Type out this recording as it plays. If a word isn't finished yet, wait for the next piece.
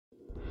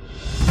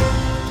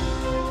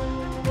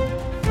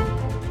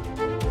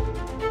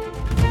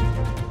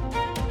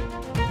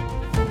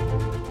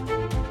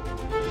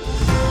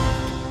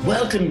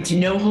Welcome to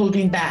No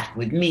Holding Back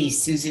with me,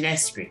 Susan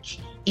Estridge.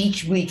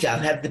 Each week I'll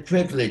have the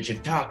privilege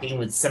of talking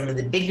with some of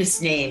the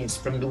biggest names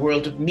from the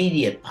world of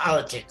media,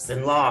 politics,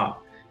 and law.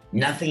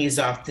 Nothing is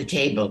off the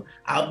table.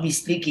 I'll be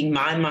speaking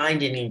my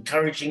mind and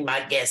encouraging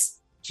my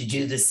guests to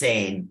do the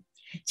same.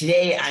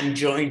 Today I'm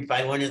joined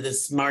by one of the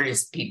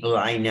smartest people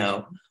I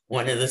know,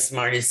 one of the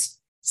smartest,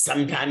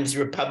 sometimes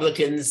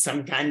Republicans,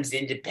 sometimes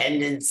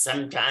independents,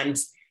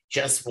 sometimes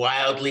just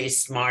wildly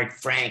smart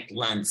Frank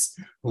Luntz,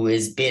 who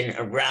has been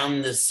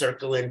around the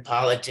circle in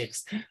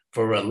politics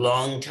for a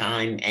long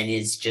time and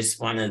is just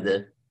one of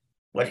the,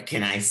 what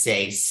can I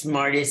say,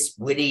 smartest,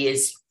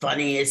 wittiest,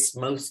 funniest,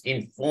 most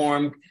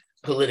informed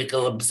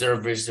political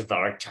observers of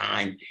our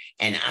time.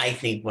 And I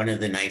think one of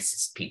the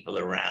nicest people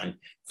around.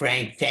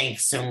 Frank,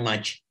 thanks so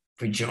much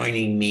for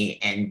joining me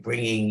and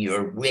bringing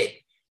your wit,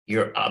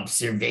 your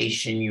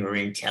observation, your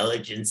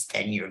intelligence,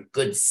 and your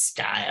good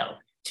style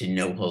to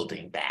No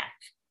Holding Back.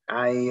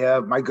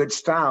 My good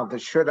style, the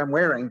shirt I'm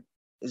wearing,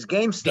 is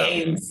GameStop.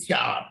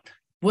 GameStop.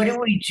 What do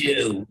we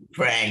do,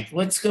 Frank?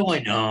 What's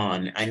going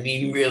on? I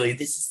mean, really,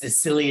 this is the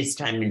silliest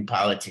time in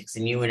politics,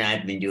 and you and I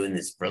have been doing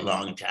this for a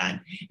long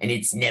time, and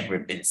it's never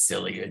been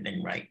sillier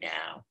than right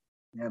now.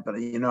 Yeah, but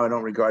I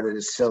don't regard it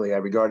as silly. I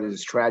regard it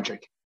as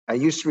tragic. I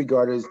used to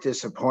regard it as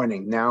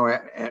disappointing,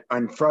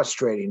 and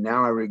frustrating.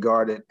 Now I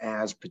regard it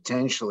as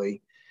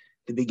potentially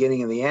the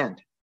beginning of the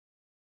end.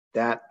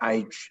 That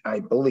I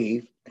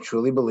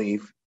truly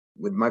believe,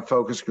 with my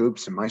focus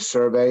groups and my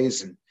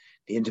surveys and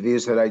the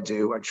interviews that I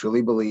do, I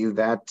truly believe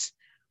that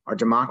our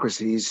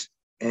democracy is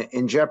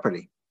in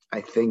jeopardy. I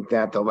think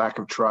that the lack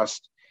of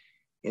trust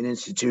in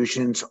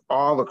institutions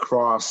all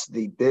across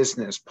the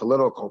business,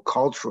 political,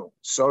 cultural,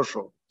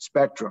 social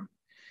spectrum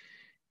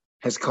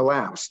has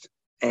collapsed.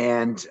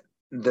 And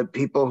the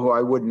people who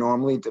I would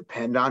normally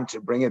depend on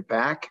to bring it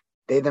back,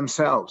 they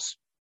themselves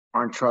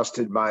aren't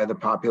trusted by the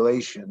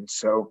population.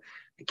 So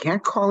I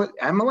can't call it,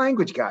 I'm a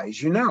language guy,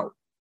 as you know.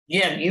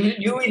 Yeah,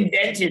 you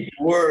invented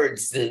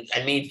words.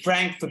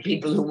 Frank, for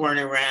people who weren't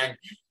around,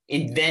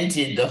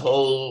 invented the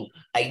whole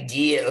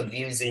idea of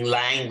using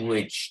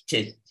language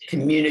to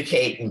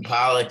communicate in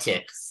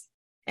politics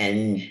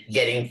and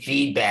getting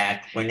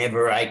feedback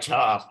whenever I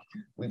talk.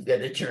 We've got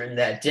to turn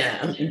that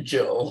down,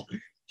 Joel.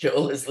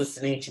 Joel is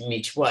listening to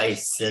me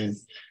twice, and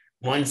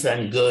once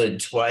I'm good,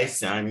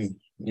 twice I'm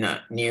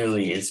not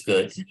nearly as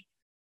good.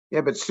 Yeah,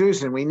 but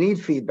Susan, we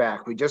need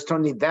feedback. We just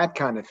don't need that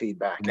kind of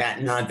feedback.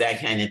 Not that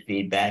kind of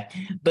feedback.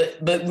 But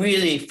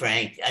really,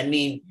 Frank,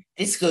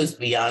 this goes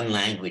beyond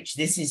language.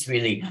 This is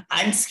really,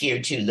 I'm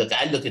scared too. Look,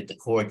 I look at the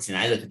courts and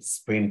I look at the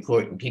Supreme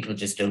Court, and people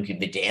just don't give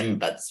a damn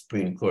about the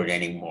Supreme Court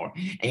anymore.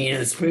 And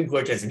the Supreme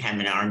Court doesn't have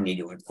an army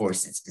to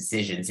enforce its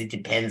decisions. It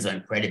depends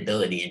on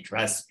credibility and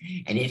trust,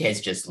 and it has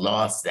just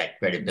lost that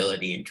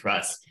credibility and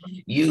trust.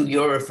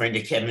 You're a friend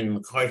of Kevin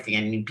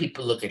McCarthy.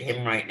 People look at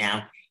him right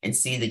now and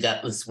see the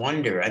gutless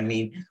wonder.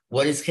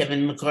 What is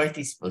Kevin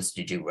McCarthy supposed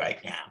to do right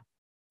now?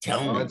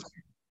 Tell me.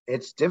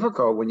 It's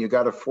difficult when you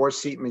got a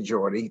 4-seat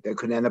majority that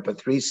could end up a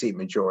 3-seat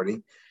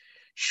majority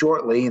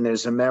shortly, and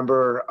there's a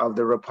member of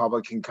the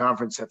Republican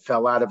conference that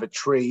fell out of a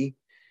tree,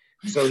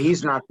 so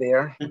he's not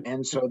there,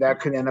 and so that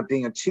could end up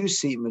being a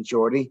 2-seat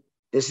majority.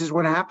 This is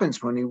what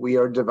happens when we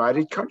are a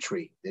divided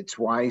country. It's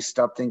why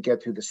stuff didn't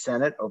get through the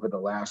Senate over the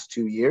last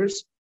 2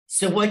 years.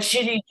 So what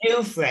should he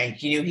do, Frank?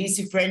 He's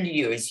a friend of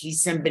yours.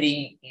 He's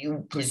somebody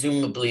you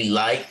presumably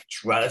like,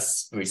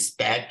 trust,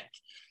 respect,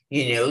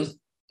 who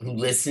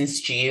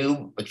listens to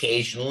you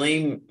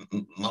occasionally,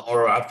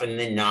 more often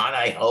than not,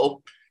 I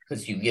hope,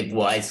 because you give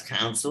wise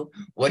counsel.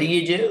 What do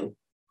you do?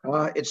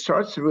 It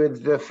starts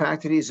with the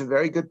fact that he's a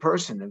very good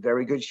person, a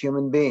very good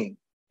human being.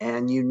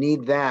 And you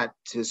need that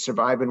to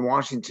survive in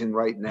Washington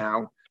right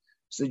now,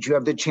 so that you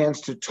have the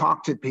chance to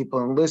talk to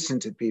people and listen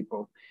to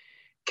people.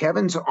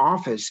 Kevin's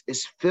office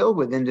is filled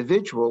with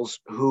individuals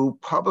who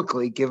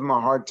publicly give him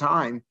a hard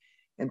time,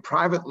 and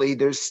privately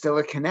there's still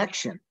a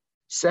connection.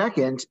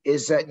 Second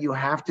is that you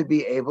have to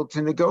be able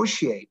to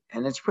negotiate,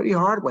 and it's pretty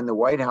hard when the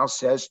White House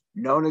says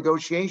no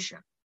negotiation.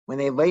 When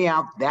they lay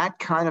out that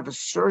kind of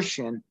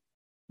assertion,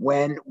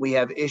 when we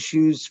have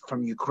issues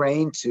from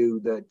Ukraine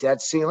to the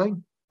debt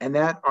ceiling, and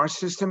that our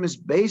system is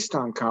based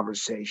on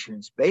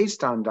conversations,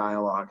 based on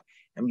dialogue,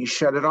 and you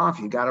shut it off,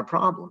 you got a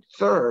problem.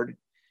 Third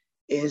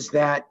is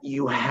that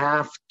you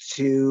have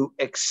to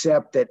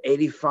accept that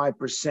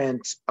 85%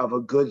 of a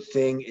good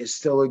thing is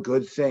still a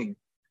good thing.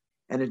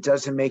 And it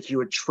doesn't make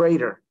you a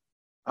traitor.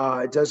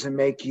 It doesn't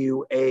make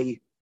you a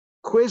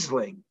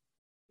quisling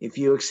if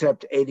you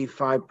accept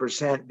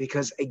 85%,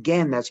 because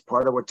again, that's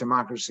part of what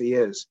democracy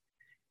is.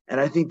 And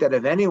I think that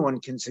if anyone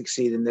can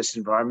succeed in this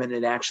environment,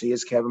 it actually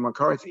is Kevin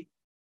McCarthy.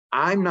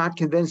 I'm not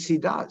convinced he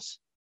does,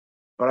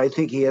 but I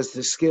think he has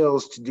the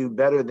skills to do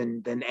better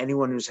than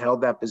anyone who's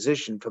held that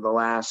position for the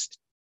last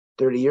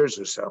 30 years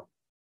or so.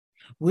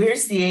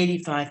 Where's the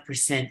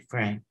 85%,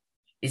 Frank?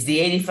 Is the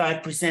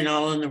 85%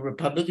 all on the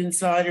Republican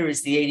side, or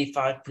is the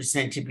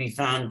 85% to be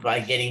found by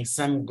getting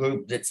some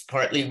group that's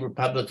partly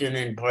Republican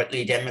and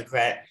partly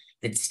Democrat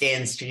that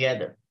stands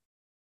together?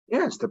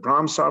 Yes, the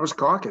Problem Solvers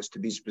Caucus, to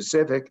be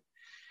specific.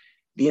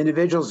 The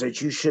individuals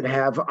that you should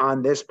have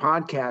on this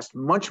podcast,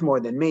 much more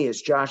than me,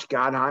 is Josh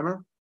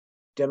Gottheimer,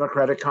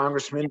 Democratic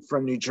Congressman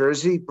from New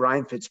Jersey,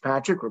 Brian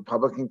Fitzpatrick,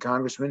 Republican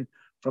Congressman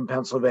from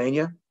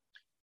Pennsylvania.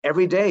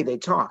 Every day they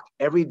talk.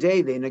 Every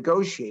day they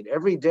negotiate.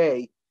 Every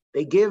day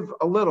they give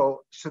a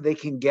little so they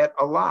can get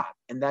a lot.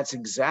 And that's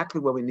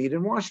exactly what we need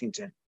in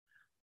Washington.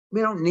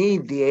 We don't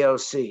need the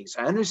AOCs.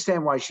 I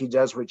understand why she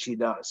does what she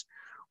does.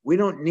 We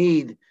don't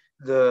need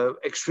the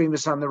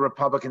extremists on the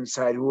Republican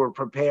side who are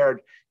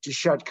prepared to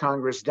shut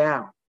Congress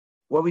down.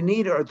 What we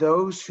need are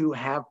those who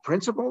have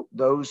principle,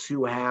 those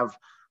who have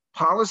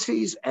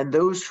policies, and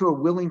those who are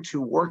willing to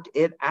work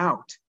it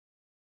out.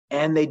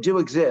 And they do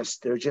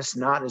exist. They're just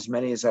not as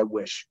many as I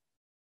wish.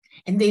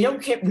 And they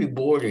don't get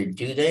rewarded,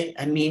 do they?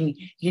 I mean,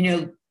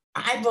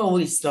 I've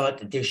always thought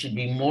that there should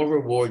be more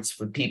rewards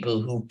for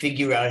people who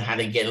figure out how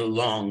to get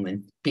along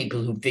than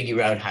people who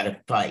figure out how to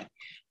fight.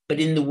 But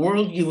in the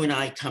world you and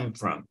I come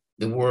from,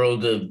 the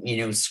world of,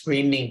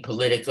 screaming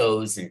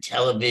politicos and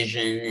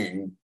television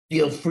and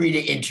feel free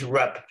to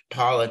interrupt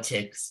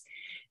politics,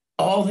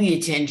 all the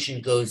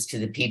attention goes to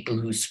the people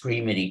who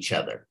scream at each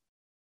other.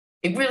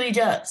 It really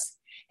does.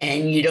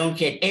 And you don't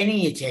get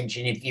any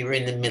attention if you're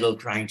in the middle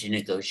trying to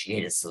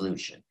negotiate a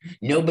solution.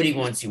 Nobody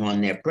wants you on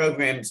their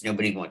programs.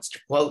 Nobody wants to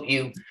quote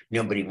you.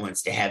 Nobody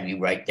wants to have you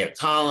write their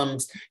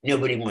columns.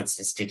 Nobody wants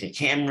to stick a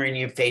camera in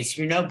your face.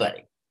 You're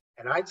nobody.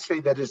 And I'd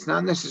say that it's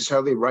not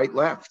necessarily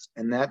right-left.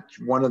 And that's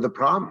one of the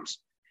problems.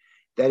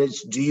 That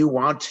it's, do you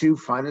want to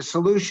find a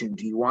solution?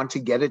 Do you want to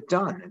get it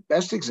done? The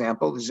best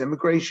example is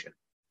immigration.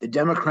 The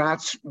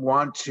Democrats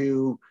want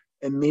to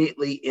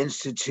immediately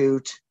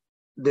institute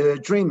the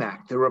DREAM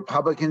Act. The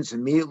Republicans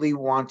immediately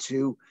want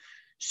to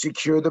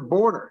secure the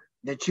border.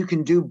 That you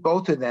can do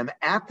both of them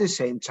at the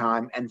same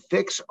time and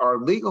fix our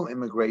legal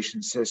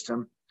immigration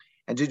system.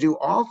 And to do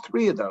all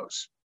three of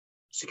those,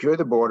 secure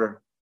the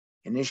border,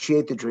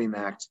 initiate the DREAM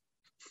Act,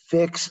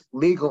 fix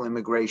legal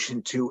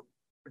immigration to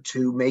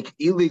make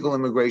illegal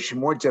immigration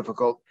more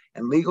difficult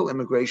and legal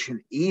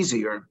immigration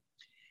easier,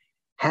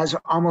 has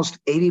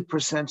almost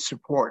 80%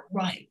 support.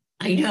 Right,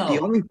 I know. The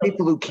only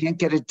people who can't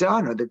get it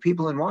done are the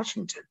people in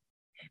Washington.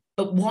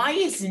 But why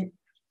isn't,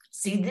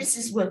 this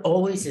is what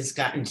always has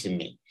gotten to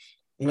me.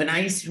 When I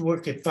used to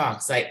work at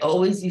Fox, I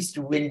always used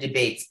to win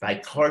debates by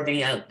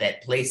carving out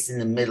that place in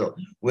the middle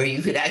where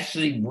you could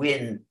actually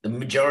win. The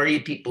majority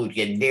of people would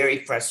get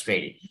very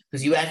frustrated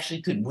because you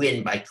actually could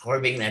win by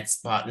carving that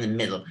spot in the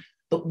middle.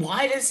 But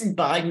why doesn't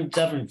Biden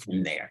govern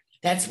from there?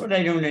 That's what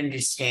I don't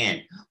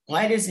understand.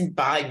 Why doesn't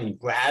Biden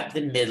grab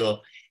the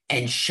middle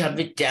and shove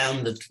it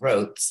down the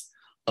throats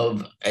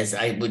of, as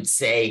I would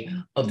say,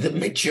 of the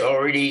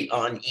majority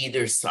on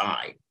either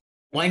side?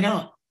 Why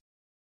not?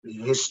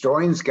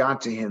 Historians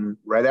got to him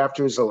right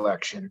after his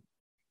election,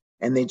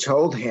 and they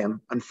told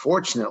him,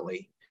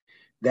 unfortunately,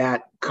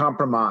 that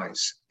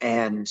compromise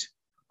and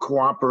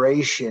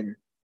cooperation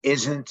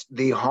isn't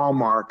the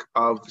hallmark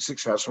of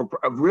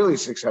really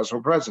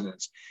successful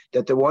presidents,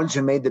 that the ones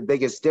who made the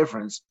biggest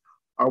difference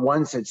are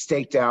ones that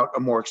staked out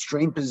a more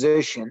extreme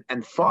position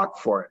and fought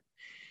for it.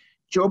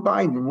 Joe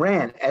Biden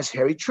ran as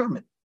Harry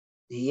Truman.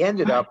 He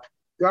ended up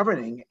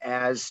governing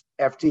as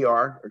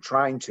FDR, or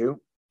trying to,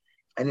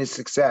 and his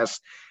success,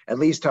 at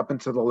least up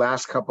until the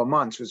last couple of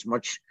months, was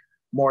much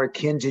more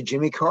akin to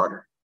Jimmy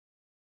Carter.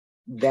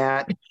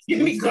 That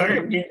Jimmy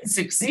Carter didn't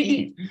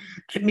succeed.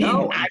 I mean,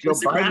 I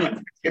was around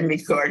for Jimmy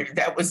Carter.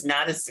 That was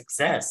not a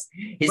success.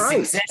 His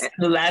success in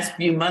the last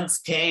few months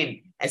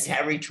came as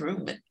Harry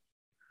Truman.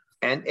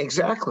 And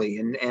exactly.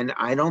 And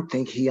I don't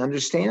think he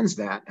understands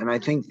that. And I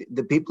think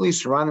the people he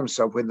surrounds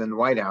himself with in the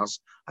White House,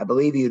 I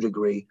believe you'd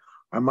agree,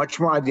 are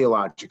much more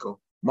ideological,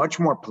 much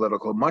more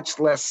political, much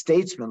less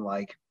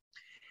statesmanlike.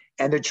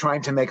 And they're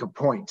trying to make a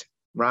point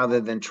rather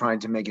than trying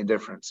to make a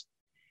difference.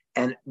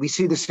 And we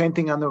see the same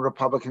thing on the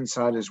Republican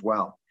side as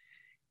well.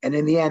 And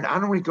in the end, I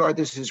don't regard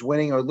this as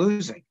winning or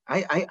losing.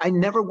 I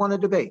never won a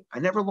debate. I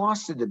never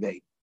lost a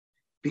debate,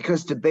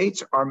 because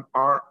debates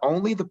are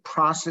only the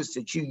process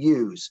that you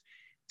use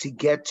to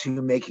get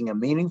to making a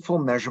meaningful,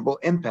 measurable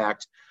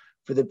impact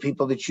for the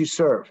people that you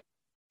serve.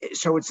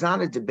 So it's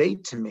not a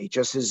debate to me,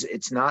 just as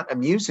it's not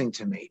amusing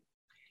to me.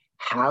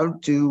 How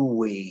do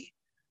we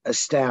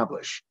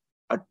establish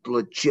a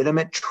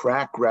legitimate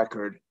track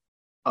record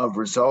of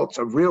results,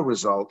 of real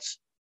results,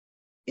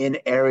 in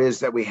areas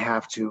that we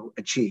have to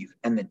achieve?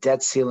 And the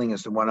debt ceiling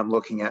is the one I'm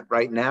looking at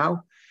right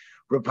now.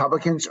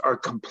 Republicans are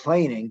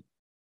complaining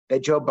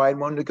that Joe Biden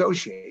won't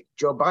negotiate.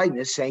 Joe Biden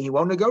is saying he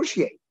won't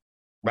negotiate.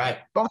 Right.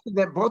 Both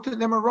of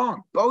them are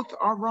wrong. Both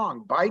are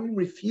wrong. Biden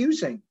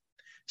refusing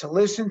to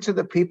listen to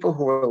the people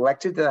who are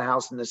elected to the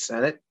House and the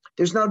Senate.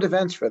 There's no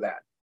defense for that.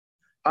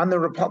 On the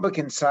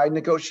Republican side,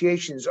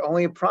 negotiation is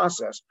only a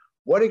process.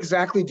 What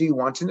exactly do you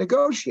want to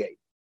negotiate?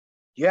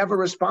 You have a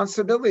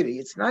responsibility.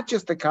 It's not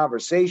just a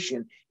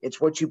conversation,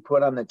 it's what you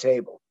put on the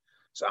table.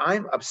 So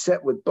I'm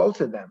upset with both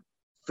of them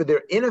for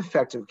their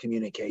ineffective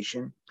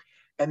communication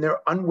and their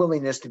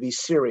unwillingness to be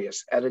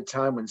serious at a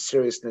time when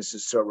seriousness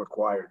is so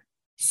required.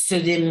 So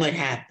then what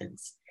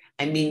happens?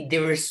 I mean,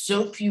 there are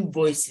so few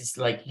voices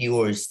like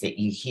yours that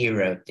you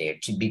hear out there,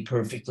 to be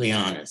perfectly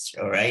honest.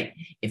 All right.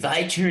 If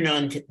I turn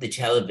on the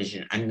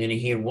television, I'm going to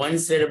hear one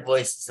set of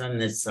voices on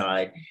this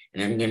side,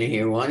 and I'm going to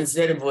hear one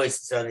set of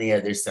voices on the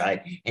other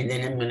side. And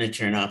then I'm going to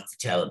turn off the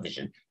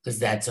television because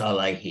that's all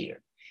I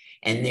hear.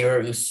 And there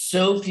are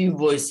so few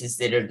voices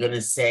that are going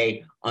to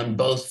say on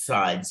both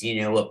sides,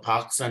 you know, a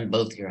pox on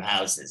both your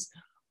houses.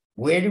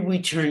 Where do we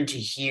turn to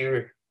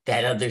hear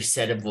that other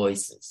set of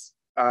voices?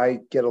 I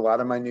get a lot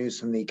of my news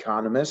from The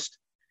Economist.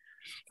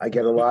 I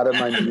get a lot of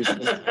my news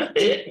from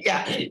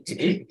yeah,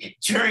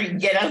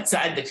 get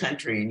outside the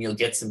country and you'll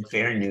get some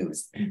fair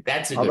news.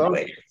 That's a good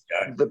way to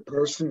start.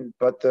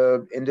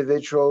 The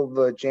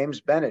individual,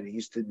 James Bennett, he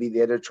used to be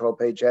the editorial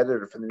page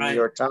editor for the New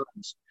York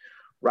Times,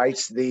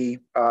 writes the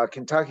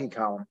Kentucky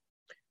column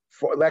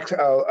for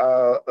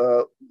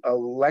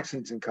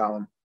Lexington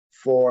column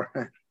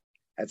for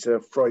that's a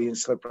Freudian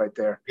slip right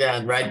there.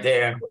 Yeah, right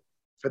there.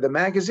 For the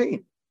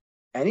magazine.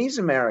 And he's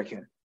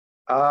American.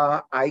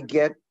 I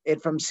get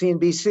it from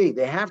CNBC.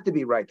 They have to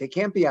be right. They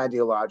can't be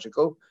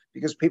ideological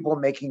because people are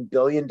making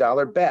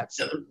billion-dollar bets.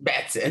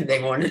 And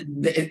they want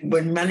to,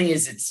 when money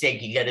is at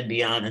stake, you got to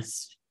be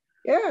honest.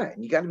 Yeah,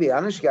 and you got to be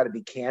honest. You got to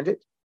be candid.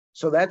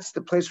 So that's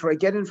the place where I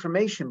get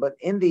information. But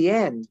in the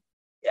end,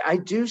 I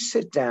do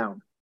sit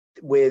down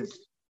with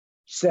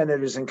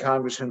senators and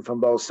congressmen from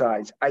both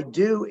sides. I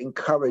do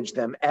encourage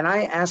them, and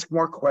I ask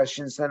more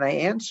questions than I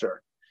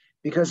answer,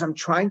 because I'm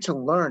trying to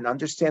learn,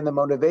 understand the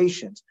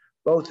motivations,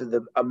 both of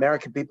the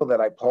American people that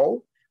I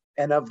poll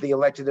and of the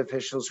elected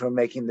officials who are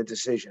making the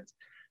decisions.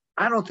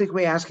 I don't think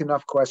we ask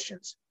enough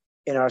questions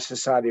in our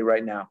society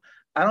right now.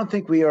 I don't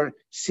think we are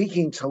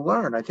seeking to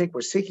learn. I think we're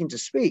seeking to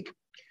speak.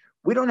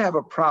 We don't have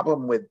a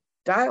problem with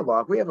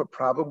dialogue. We have a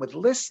problem with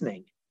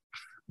listening.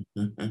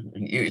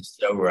 You're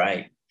so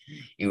right.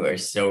 You are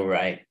so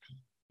right.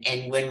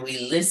 And when we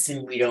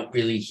listen, we don't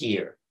really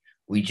hear.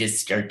 We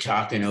just start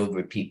talking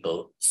over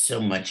people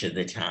so much of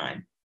the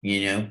time,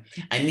 you know?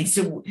 I mean,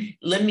 so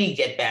let me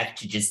get back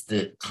to just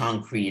the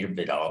concrete of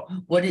it all.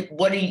 What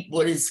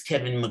does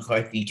Kevin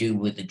McCarthy do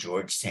with a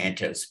George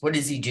Santos? What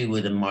does he do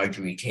with a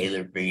Marjorie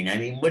Taylor Greene? I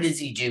mean, what does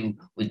he do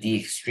with the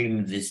extreme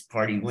of this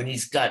party when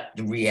he's got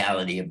the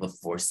reality of a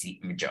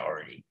 4-seat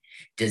majority?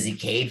 Does he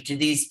cave to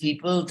these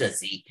people? Does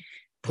he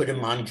put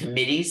them on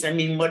committees? I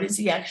mean, what does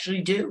he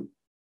actually do?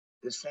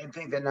 The same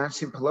thing that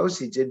Nancy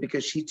Pelosi did,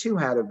 because she too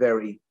had a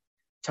very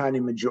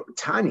tiny majority.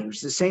 Tiny. It was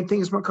the same thing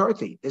as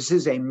McCarthy. This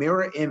is a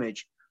mirror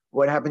image of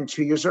what happened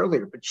 2 years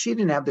earlier, but she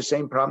didn't have the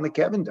same problem that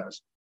Kevin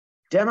does.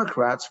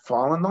 Democrats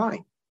fall in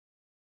line.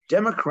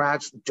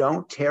 Democrats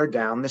don't tear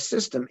down the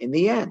system in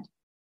the end.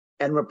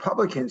 And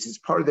Republicans, as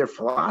part of their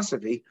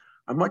philosophy,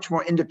 are much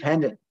more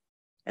independent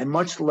and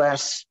much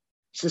less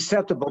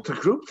susceptible to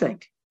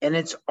groupthink. And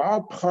it's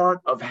all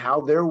part of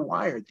how they're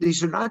wired.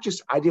 These are not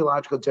just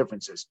ideological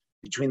differences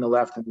between the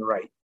left and the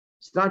right.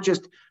 It's not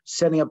just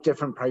setting up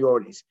different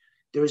priorities.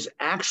 There's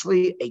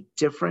actually a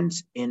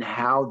difference in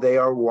how they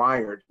are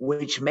wired,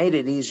 which made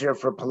it easier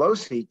for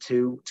Pelosi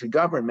to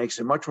govern, makes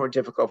it much more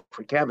difficult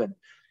for Kevin.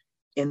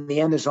 In the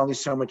end, there's only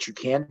so much you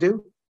can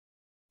do.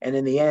 And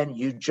in the end,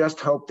 you just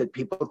hope that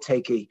people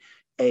take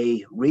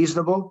a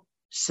reasonable,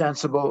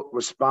 sensible,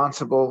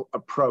 responsible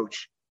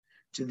approach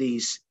to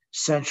these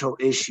central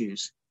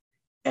issues.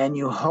 And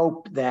you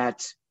hope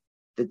that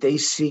they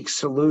seek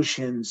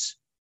solutions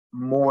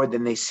more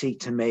than they seek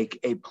to make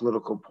a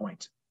political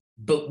point.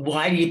 But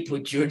why do you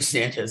put George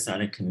Santos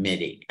on a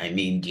committee? I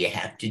mean, do you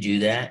have to do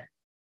that?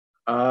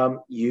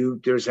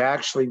 There's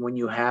actually, when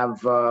you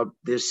have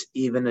this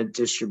even a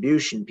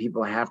distribution,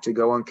 people have to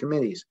go on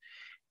committees.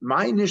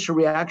 My initial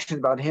reaction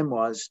about him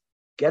was,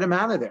 get him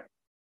out of there.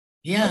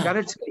 Yeah. I got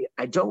to tell you,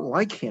 I don't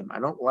like him.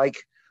 I don't like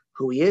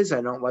who he is.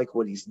 I don't like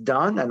what he's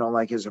done. I don't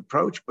like his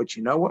approach. But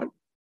you know what?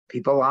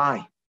 People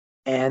lie.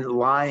 And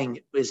lying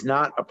is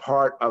not a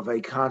part of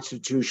a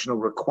constitutional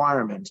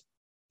requirement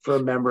for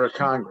a member of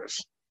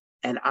Congress.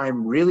 And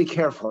I'm really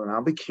careful, and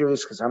I'll be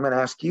curious because I'm going to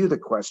ask you the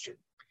question.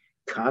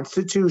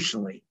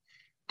 Constitutionally,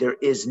 there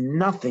is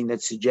nothing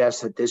that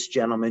suggests that this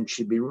gentleman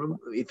should be,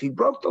 if he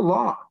broke the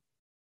law,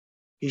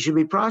 he should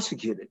be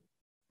prosecuted.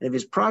 And if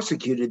he's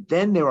prosecuted,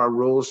 then there are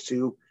rules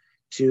to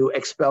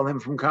expel him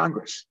from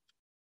Congress.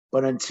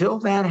 But until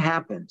that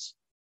happens,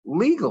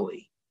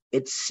 legally,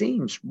 it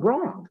seems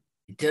wrong.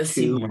 It does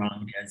seem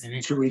wrong, doesn't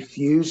it? To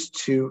refuse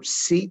to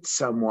seat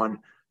someone,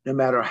 no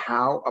matter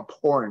how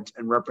abhorrent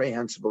and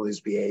reprehensible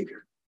his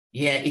behavior.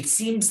 Yeah, it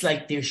seems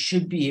like there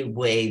should be a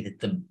way that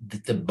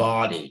the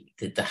body,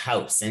 that the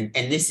House, and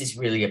this is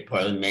really a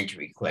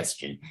parliamentary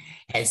question,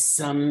 has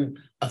some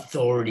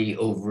authority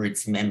over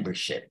its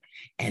membership,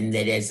 and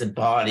that as a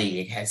body,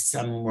 it has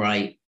some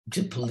right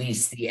to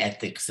police the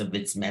ethics of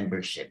its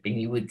membership. And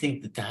you would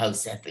think that the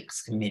House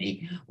Ethics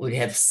Committee would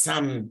have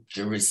some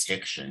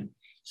jurisdiction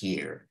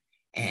here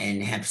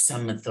and have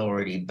some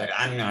authority, but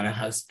I'm not a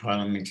House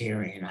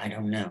parliamentarian. I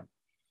don't know.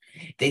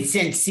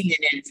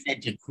 CNN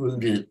sent a crew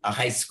to a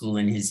high school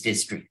in his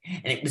district,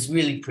 and it was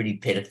really pretty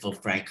pitiful,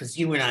 Frank, because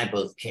you and I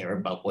both care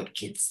about what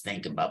kids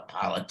think about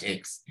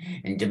politics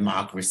and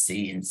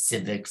democracy and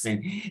civics.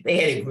 And they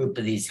had a group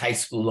of these high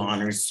school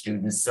honors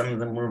students. Some of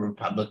them were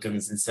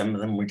Republicans and some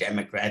of them were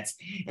Democrats.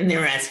 And they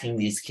were asking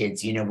these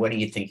kids, what do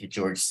you think of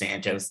George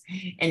Santos?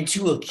 And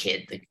to a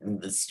kid,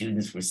 the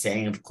students were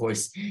saying, of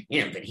course,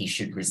 that he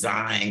should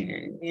resign.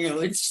 And,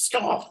 it's just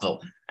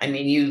awful. I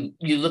mean,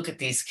 you look at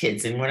these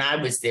kids, and when I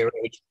was their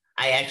age,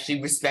 I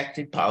actually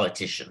respected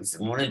politicians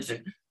and wanted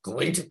to go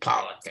into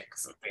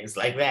politics and things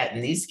like that.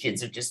 And these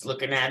kids are just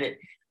looking at it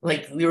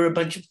like we're a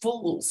bunch of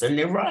fools, and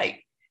they're right.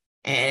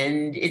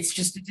 And it's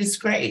just a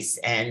disgrace.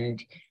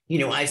 And,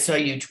 I saw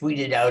you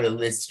tweeted out a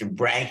list of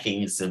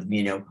rankings of,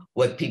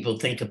 what people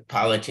think of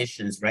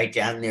politicians, right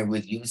down there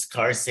with used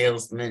car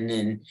salesmen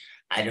and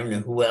I don't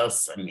know who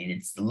else. I mean,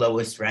 it's the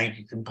lowest rank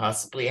you can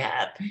possibly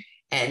have.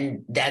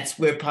 And that's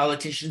where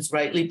politicians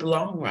rightly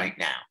belong right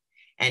now.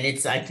 And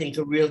it's, I think,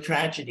 a real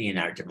tragedy in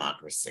our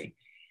democracy.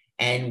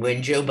 And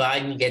when Joe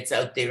Biden gets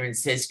out there and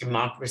says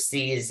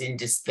democracy is in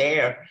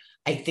despair,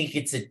 I think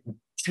it's a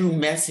true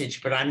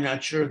message, but I'm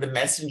not sure the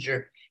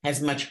messenger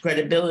has much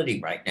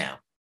credibility right now.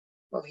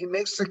 Well, he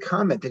makes the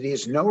comment that he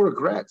has no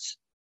regrets.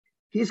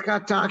 He's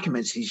got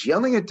documents. He's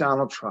yelling at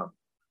Donald Trump,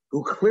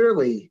 who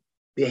clearly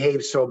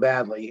behaved so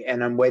badly,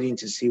 and I'm waiting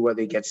to see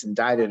whether he gets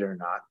indicted or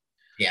not.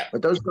 Yeah.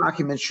 But those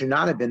documents should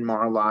not have been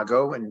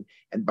Mar-a-Lago, and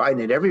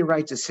Biden had every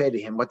right to say to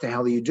him, what the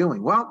hell are you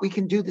doing? Well, we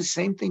can do the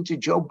same thing to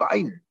Joe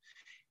Biden.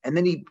 And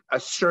then he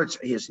asserts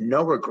he has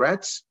no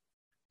regrets.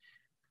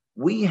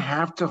 We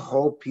have to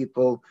hold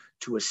people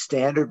to a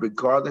standard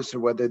regardless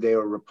of whether they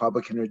are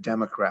Republican or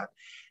Democrat.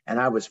 And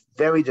I was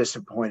very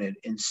disappointed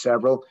in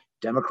several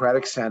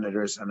Democratic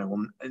senators. And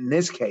in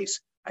this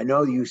case, I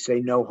know you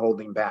say no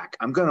holding back.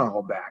 I'm going to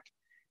hold back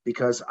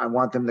because I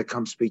want them to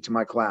come speak to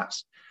my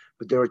class.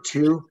 But there are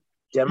two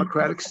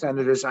Democratic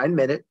senators, I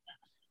admit it,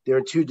 there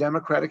are two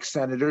Democratic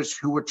senators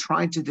who were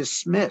trying to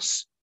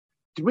dismiss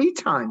 3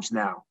 times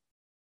now.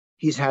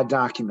 He's had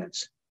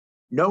documents.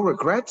 No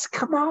regrets?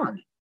 Come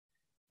on.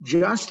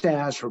 Just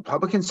as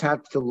Republicans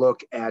have to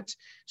look at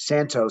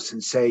Santos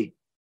and say,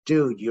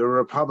 dude, you're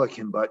a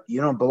Republican, but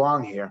you don't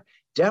belong here.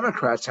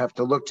 Democrats have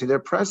to look to their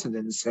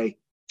president and say,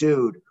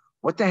 dude,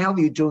 what the hell are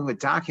you doing with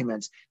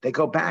documents that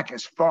go back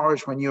as far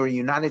as when you were a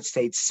United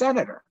States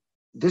senator?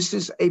 This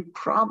is a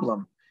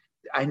problem.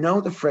 I know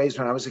the phrase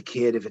when I was a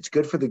kid, if it's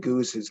good for the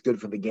goose, it's good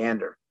for the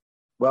gander.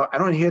 Well, I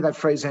don't hear that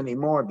phrase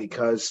anymore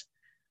because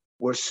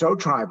we're so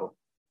tribal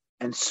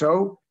and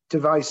so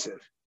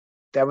divisive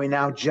that we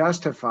now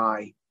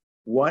justify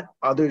what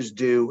others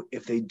do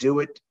if they do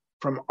it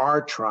from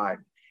our tribe.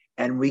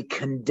 And we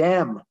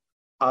condemn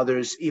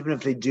others, even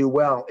if they do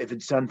well, if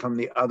it's done from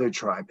the other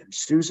tribe. And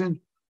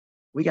Susan,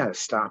 we got to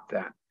stop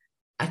that.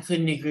 I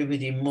couldn't agree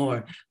with you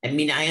more. I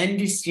mean, I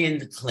understand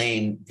the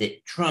claim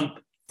that Trump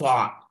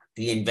fought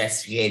the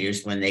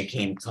investigators when they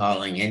came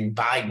calling, and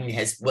Biden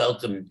has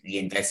welcomed the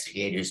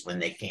investigators when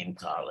they came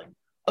calling.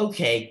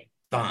 Okay,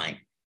 fine,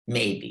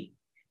 maybe.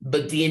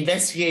 But the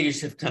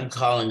investigators have come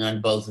calling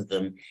on both of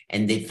them,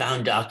 and they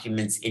found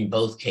documents in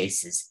both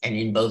cases. And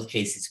in both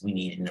cases, we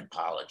need an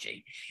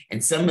apology.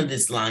 And some of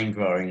this line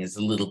drawing is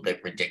a little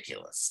bit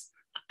ridiculous.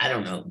 I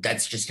don't know.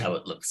 That's just how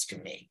it looks to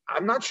me.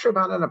 I'm not sure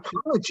about an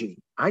apology.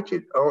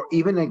 Or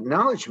even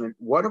acknowledgement.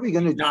 What are we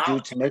going to do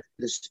to make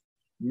this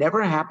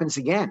never happens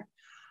again?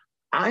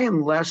 I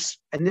am less,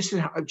 and this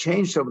has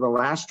changed over the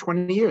last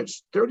 20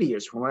 years, 30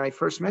 years from when I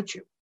first met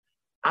you.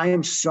 I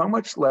am so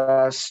much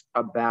less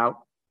about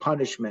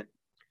punishment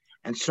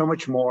and so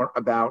much more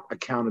about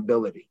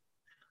accountability.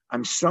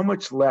 I'm so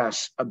much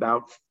less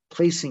about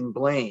placing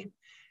blame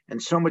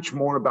and so much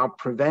more about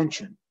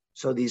prevention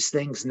so these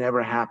things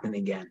never happen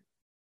again.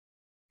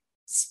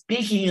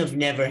 Speaking of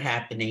never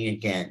happening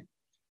again,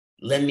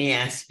 let me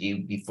ask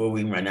you before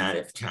we run out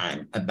of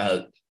time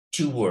about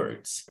 2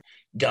 words,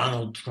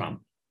 Donald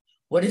Trump.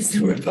 What is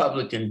the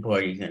Republican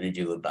Party going to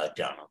do about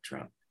Donald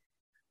Trump?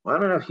 Well, I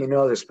don't know if you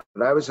know this,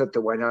 but I was at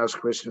the White House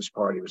Christmas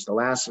party. It was the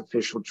last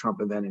official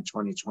Trump event in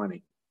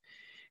 2020.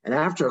 And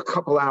after a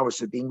couple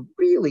hours of being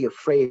really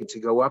afraid to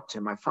go up to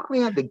him, I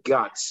finally had the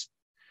guts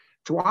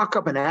to walk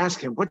up and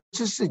ask him, what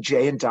does the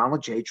J in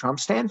Donald J. Trump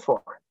stand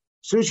for?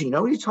 Susie, you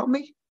know what he told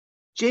me?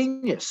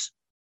 Genius.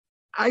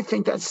 I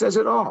think that says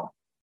it all.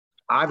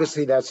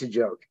 Obviously, that's a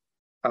joke.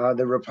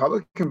 The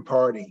Republican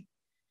Party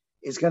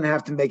is going to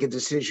have to make a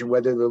decision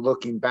whether they're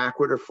looking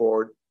backward or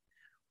forward,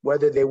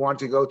 whether they want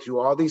to go through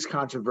all these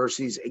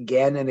controversies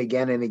again and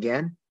again and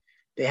again.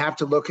 They have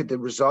to look at the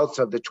results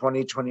of the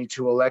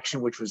 2022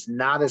 election, which was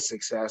not a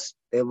success.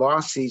 They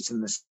lost seats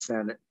in the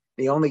Senate.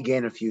 They only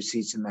gained a few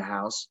seats in the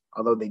House,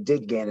 although they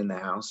did gain in the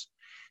House.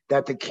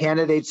 That the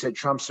candidates that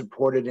Trump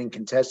supported in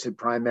contested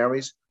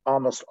primaries,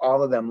 almost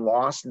all of them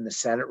lost in the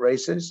Senate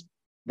races.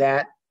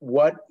 That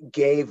what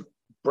gave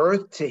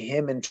birth to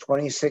him in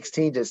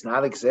 2016 does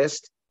not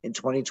exist in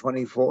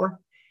 2024.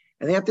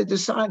 And they have to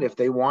decide if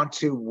they want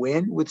to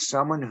win with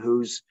someone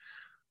who's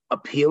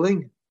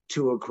appealing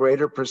to a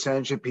greater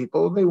percentage of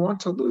people, they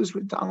want to lose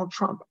with Donald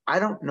Trump. I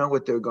don't know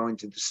what they're going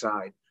to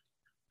decide.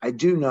 I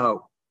do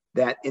know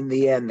that in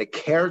the end, the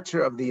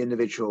character of the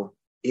individual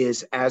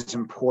is as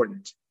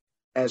important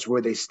as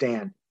where they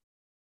stand.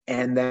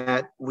 And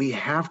that we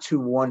have to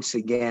once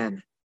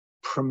again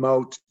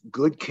promote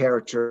good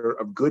character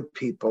of good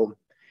people.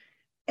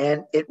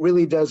 And it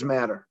really does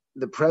matter.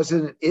 The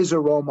president is a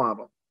role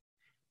model,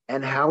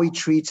 and how he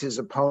treats his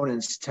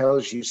opponents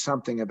tells you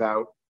something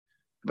about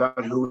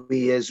who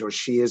he is or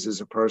she is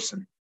as a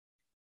person.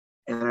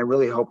 And I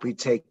really hope we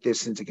take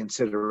this into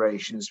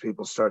consideration as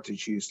people start to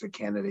choose the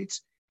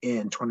candidates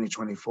in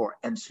 2024.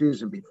 And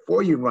Susan,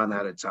 before you run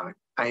out of time,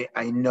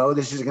 I know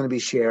this is going to be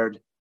shared.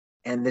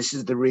 And this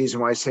is the reason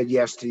why I said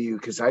yes to you,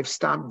 because I've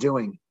stopped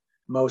doing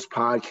most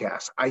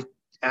podcasts. I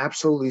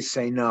absolutely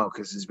say no,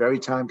 because it's very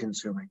time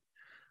consuming.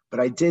 But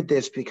I did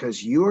this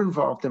because you were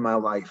involved in my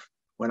life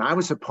when I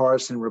was a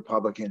partisan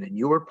Republican and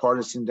you were a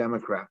partisan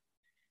Democrat.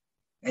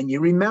 And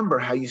you remember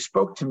how you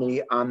spoke to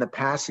me on the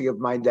passing of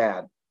my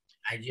dad.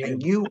 I do.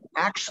 And you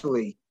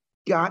actually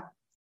got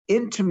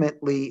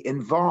intimately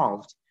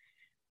involved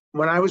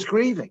when I was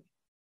grieving.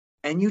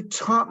 And you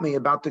taught me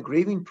about the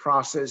grieving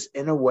process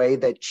in a way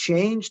that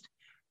changed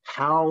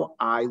how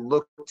I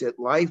looked at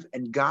life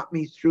and got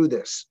me through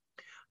this.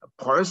 A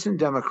partisan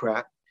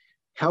Democrat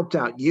helped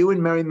out you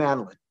and Mary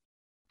Madeline,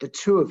 the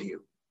two of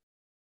you,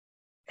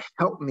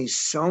 helped me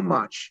so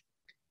much.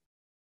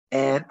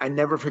 And I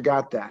never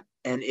forgot that.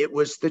 And it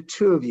was the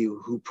two of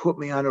you who put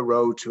me on a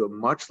road to a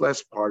much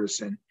less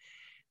partisan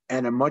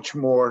and a much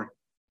more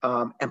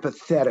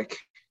empathetic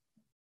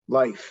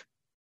life.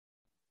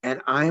 And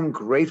I am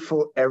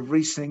grateful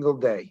every single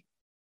day.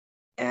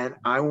 And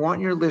I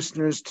want your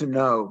listeners to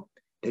know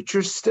that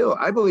you're still,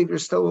 I believe you're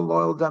still a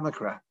loyal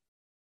Democrat,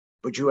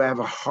 but you have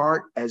a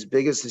heart as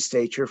big as the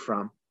state you're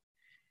from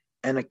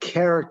and a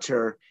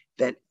character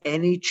that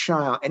any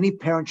child, any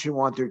parent should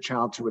want their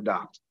child to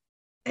adopt.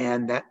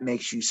 And that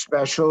makes you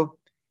special.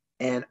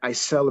 And I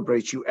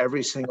celebrate you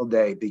every single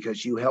day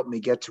because you helped me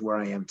get to where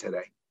I am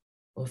today.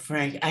 Well,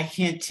 Frank, I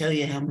can't tell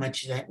you how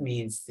much that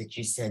means that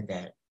you said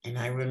that. And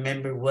I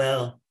remember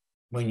well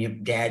when your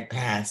dad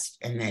passed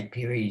and that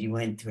period you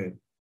went through.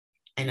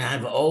 And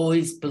I've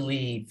always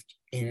believed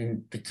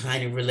in the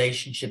kind of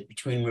relationship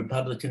between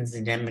Republicans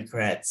and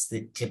Democrats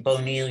that Tip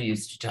O'Neill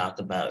used to talk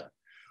about,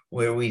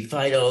 where we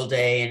fight all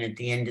day and at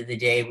the end of the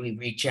day we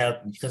reach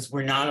out because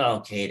we're not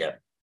Al-Qaeda.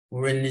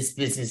 We're in this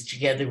business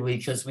together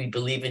because we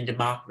believe in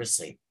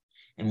democracy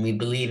and we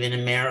believe in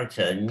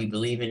America and we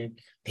believe in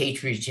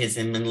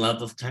patriotism and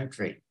love of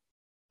country.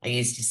 I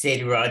used to say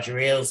to Roger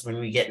Ailes, when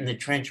we get in the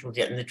trench, we'll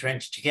get in the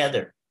trench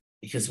together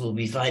because we'll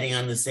be fighting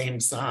on the same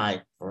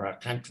side for our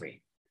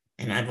country.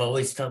 And I've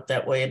always felt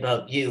that way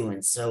about you.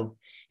 And so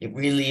it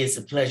really is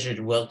a pleasure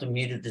to welcome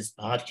you to this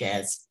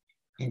podcast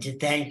and to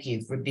thank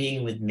you for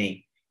being with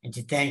me and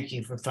to thank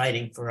you for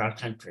fighting for our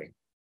country.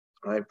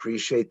 I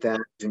appreciate that.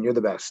 And you're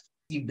the best.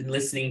 You've been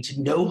listening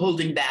to No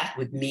Holding Back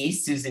with me,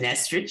 Susan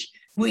Estrich.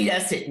 Tweet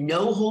us at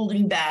No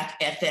Holding Back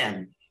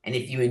FM. And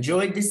if you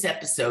enjoyed this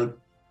episode,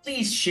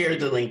 please share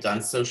the link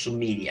on social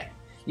media.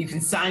 You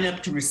can sign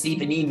up to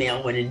receive an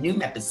email when a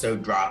new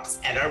episode drops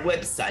at our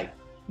website,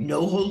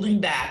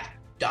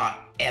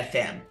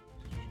 noholdingback.fm.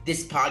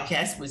 This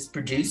podcast was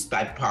produced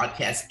by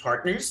Podcast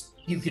Partners.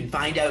 You can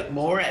find out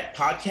more at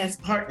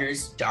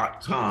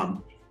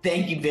podcastpartners.com.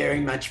 Thank you very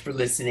much for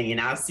listening,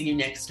 and I'll see you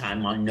next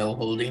time on No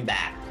Holding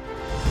Back.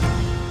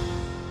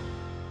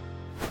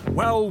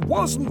 Well,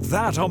 wasn't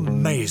that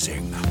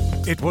amazing?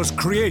 It was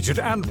created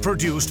and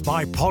produced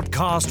by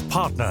Podcast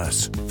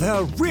Partners.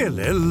 They're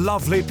really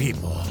lovely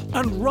people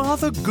and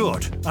rather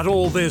good at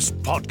all this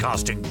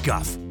podcasting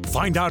guff.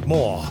 Find out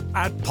more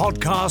at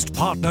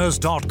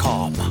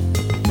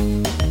podcastpartners.com.